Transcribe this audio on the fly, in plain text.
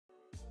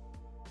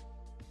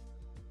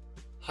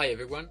Hi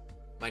everyone,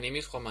 my name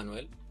is Juan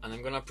Manuel and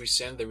I'm going to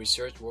present the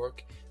research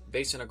work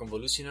based on a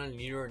convolutional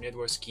neural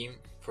network scheme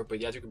for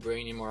pediatric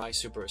brain MRI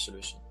super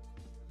resolution.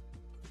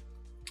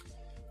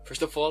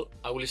 First of all,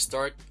 I will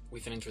start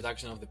with an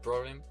introduction of the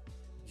problem,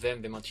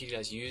 then the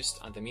materials used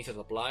and the method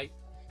applied,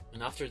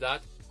 and after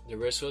that, the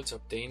results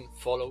obtained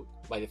followed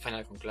by the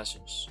final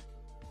conclusions.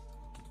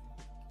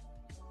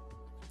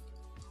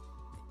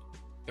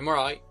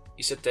 MRI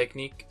is a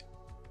technique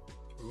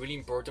really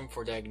important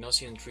for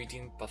diagnosing and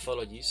treating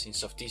pathologies in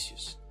soft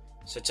tissues,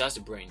 such as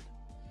the brain,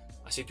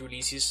 as it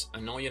releases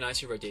a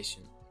non-ionizing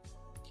radiation.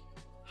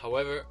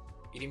 However,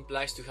 it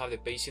implies to have the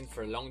patient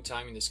for a long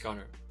time in the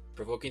scanner,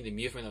 provoking the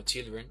movement of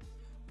children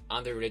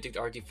and the related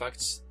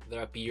artifacts that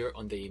appear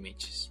on the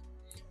images,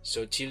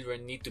 so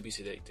children need to be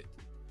sedated.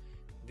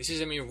 This is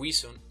the main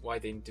reason why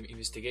the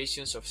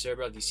investigations of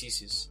several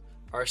diseases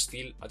are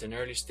still at an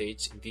early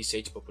stage in this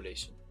age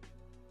population.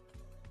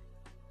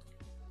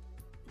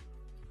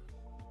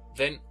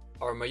 Then,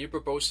 our major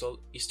proposal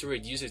is to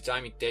reduce the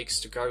time it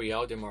takes to carry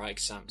out MRI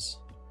exams.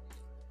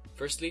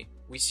 Firstly,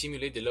 we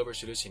simulate the low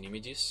resolution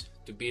images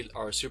to build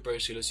our super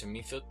resolution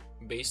method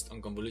based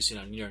on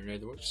convolutional neural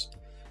networks,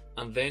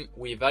 and then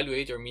we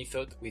evaluate our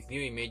method with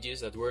new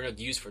images that were not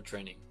used for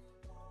training.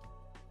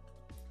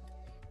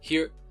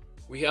 Here,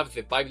 we have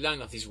the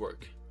pipeline of this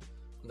work.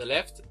 On the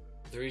left,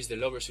 there is the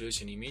low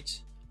resolution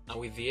image, and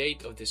with the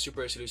aid of the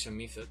super resolution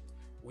method,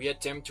 we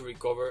attempt to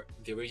recover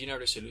the original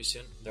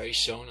resolution that is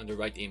shown on the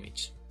right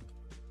image.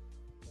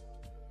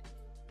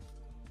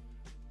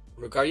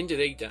 Regarding the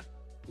data,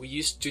 we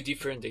use two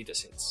different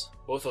datasets,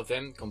 both of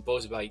them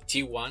composed by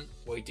T1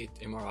 weighted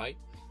MRI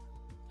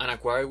and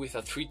acquired with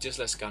a 3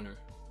 Tesla scanner.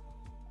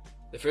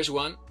 The first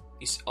one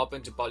is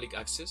open to public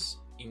access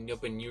in the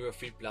Open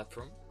Neurofield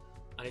platform,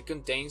 and it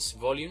contains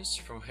volumes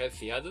from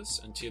healthy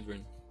adults and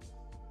children.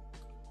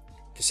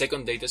 The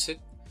second dataset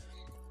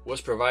was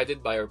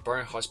provided by our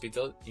partner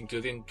hospital,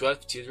 including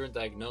 12 children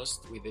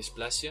diagnosed with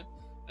dysplasia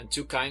and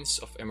 2 kinds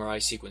of MRI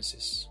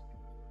sequences.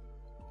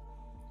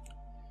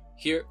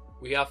 Here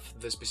we have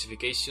the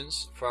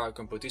specifications for our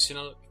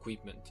computational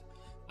equipment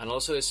and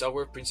also the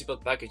software principal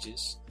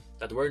packages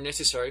that were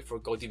necessary for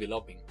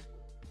co-developing.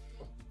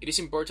 It is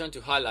important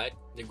to highlight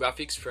the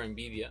graphics for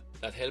NVIDIA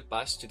that help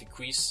us to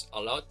decrease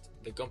a lot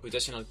the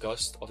computational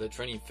cost of the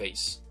training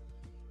phase.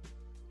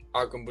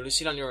 Our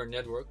convolutional neural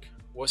network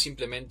was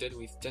implemented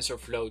with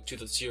TensorFlow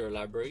 2.0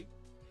 library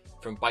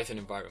from Python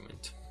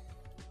environment.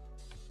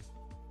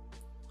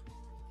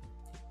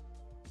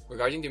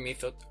 Regarding the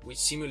method, we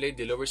simulate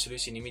the low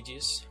resolution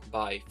images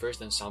by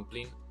first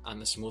downsampling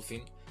and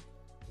smoothing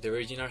the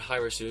original high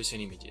resolution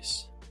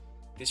images.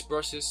 This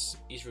process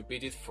is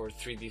repeated for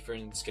 3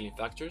 different scaling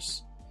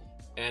factors,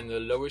 and the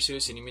low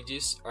resolution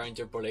images are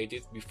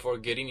interpolated before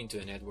getting into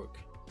the network,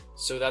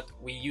 so that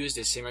we use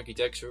the same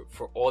architecture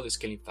for all the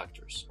scaling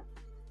factors.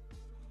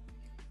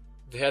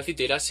 The healthy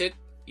dataset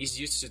is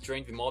used to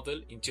train the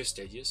model in 2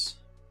 stages.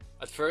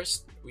 At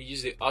first, we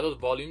use the adult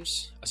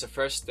volumes as a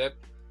first step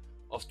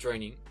of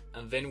training,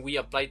 and then we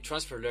apply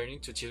transfer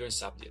learning to children's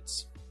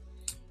subjects.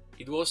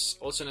 It was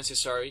also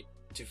necessary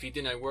to feed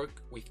the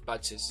network with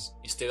patches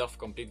instead of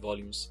complete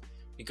volumes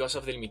because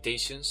of the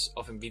limitations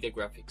of NVIDIA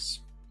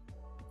graphics.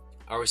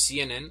 Our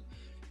CNN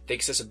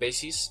takes as a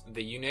basis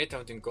the unit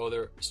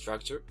autoencoder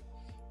structure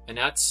and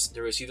adds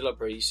the residual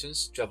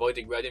operations to avoid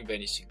the gradient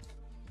vanishing,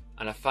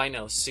 and a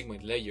final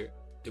segment layer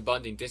to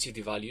bound the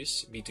intensity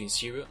values between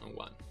 0 and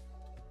 1.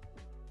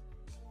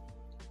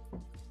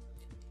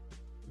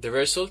 The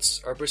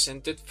results are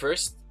presented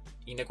first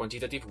in a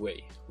quantitative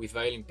way, with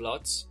violin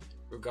plots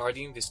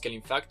regarding the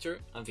scaling factor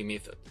and the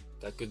method,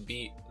 that could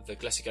be the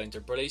classical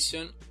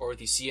interpolation or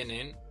the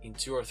CNN in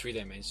 2 or 3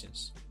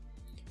 dimensions.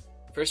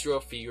 First row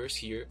of figures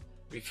here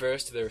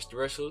refers to the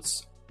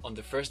results on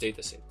the first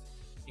dataset,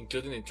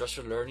 including the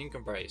transfer learning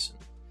comparison,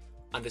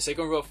 and the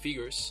second row of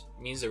figures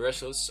means the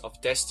results of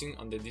testing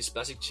on the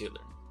dysplastic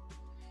children.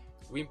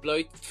 We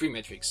employed 3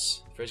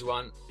 metrics. First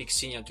one, peak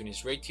signal to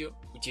noise ratio,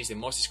 which is the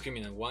most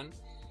discriminant one,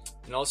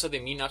 and also the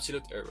mean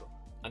absolute error,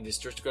 and the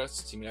statistical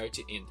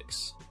similarity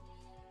index.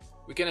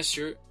 We can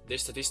assure the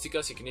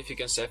statistical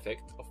significance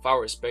effect of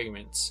our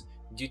experiments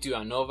due to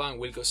ANOVA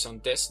and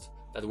Wilcoxon tests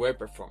that were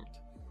performed.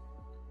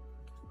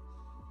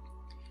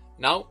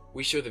 Now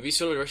we show the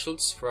visual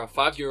results for a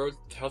 5-year-old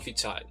healthy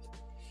child.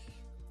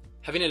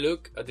 Having a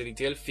look at the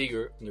detailed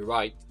figure on the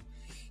right,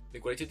 the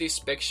qualitative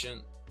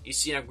inspection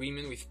is in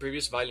agreement with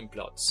previous violin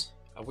plots,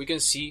 and we can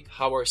see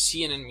how our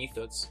CNN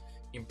methods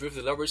improve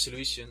the low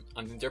resolution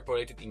and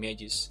interpolated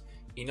images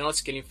in all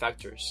scaling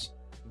factors,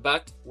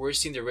 but we're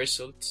seeing the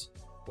results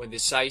when the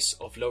size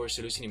of low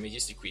resolution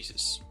images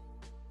decreases.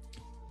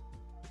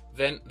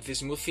 Then the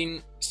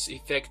smoothing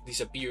effect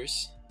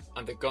disappears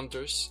and the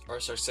contours are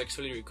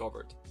successfully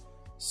recovered,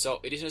 so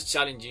it is not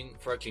challenging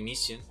for a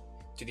clinician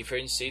to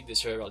differentiate the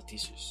cerebral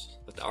tissues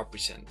that are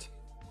present.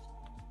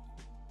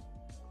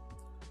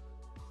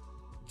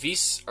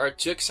 These are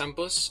 2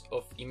 examples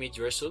of image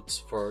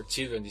results for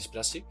children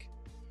dysplastic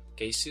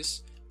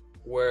cases,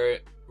 where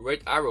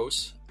red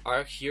arrows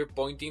are here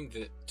pointing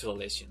to the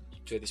lesion,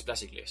 to a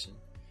dysplastic lesion,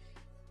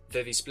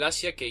 The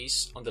dysplasia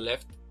case on the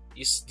left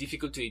is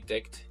difficult to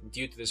detect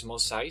due to the small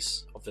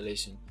size of the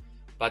lesion,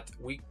 but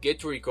we get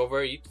to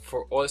recover it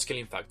for all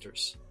scaling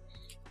factors.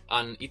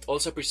 And it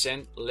also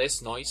presents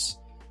less noise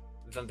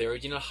than the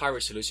original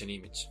high-resolution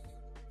image.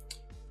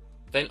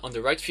 Then on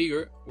the right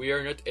figure, we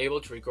are not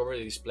able to recover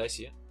the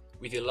dysplasia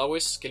with the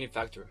lowest scaling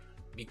factor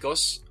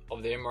because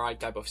of the MRI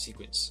type of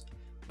sequence,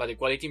 but the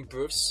quality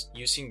improves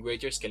using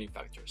greater scaling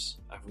factors,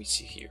 as we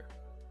see here.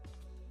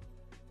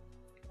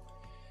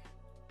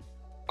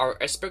 Our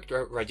expert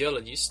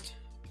radiologist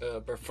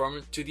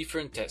performed two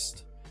different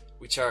tests,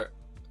 which are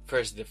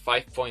first the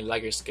 5-point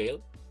Liger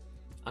scale,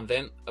 and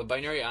then a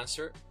binary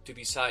answer to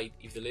decide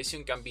if the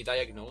lesion can be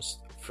diagnosed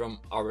from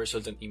our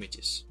resultant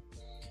images.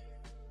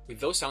 With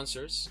those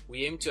answers,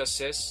 we aim to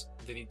assess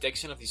the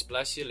detection of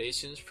dysplasia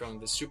lesions from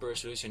the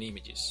super-resolution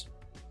images.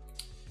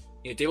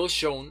 In the table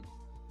shown,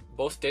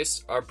 both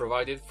tests are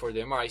provided for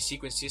the MRI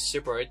sequences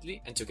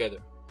separately and together,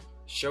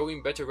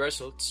 showing better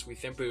results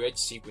with MPH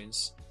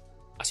sequence,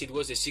 as it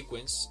was the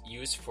sequence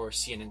used for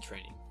CNN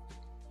training.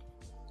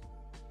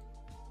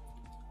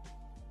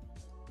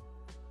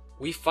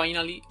 We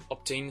finally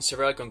obtained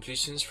several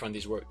conclusions from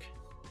this work.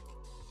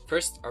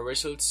 First are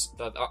results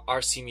that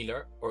are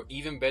similar or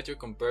even better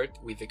compared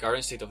with the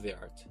current state of the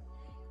art,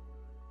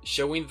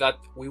 showing that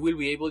we will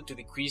be able to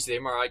decrease the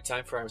MRI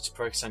time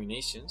for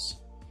examinations,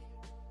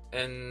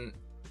 and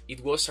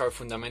it was our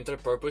fundamental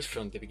purpose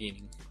from the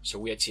beginning, so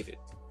we achieved it.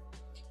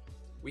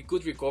 We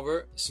could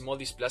recover small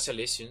dysplasia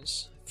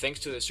lesions thanks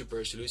to the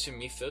super-resolution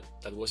method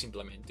that was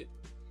implemented.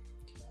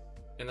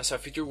 And as our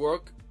future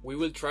work, we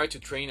will try to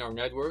train our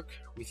network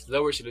with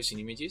low-resolution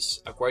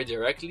images acquired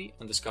directly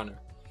on the scanner.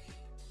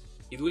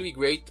 It will be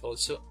great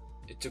also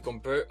to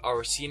compare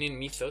our CNN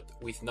method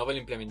with novel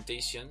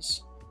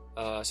implementations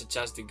such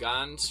as the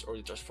GANs or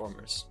the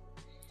transformers.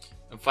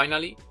 And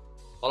finally,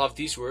 all of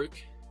this work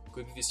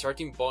could be the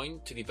starting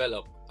point to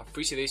develop a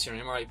free sedation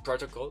MRI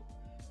protocol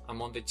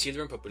among the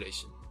children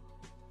population.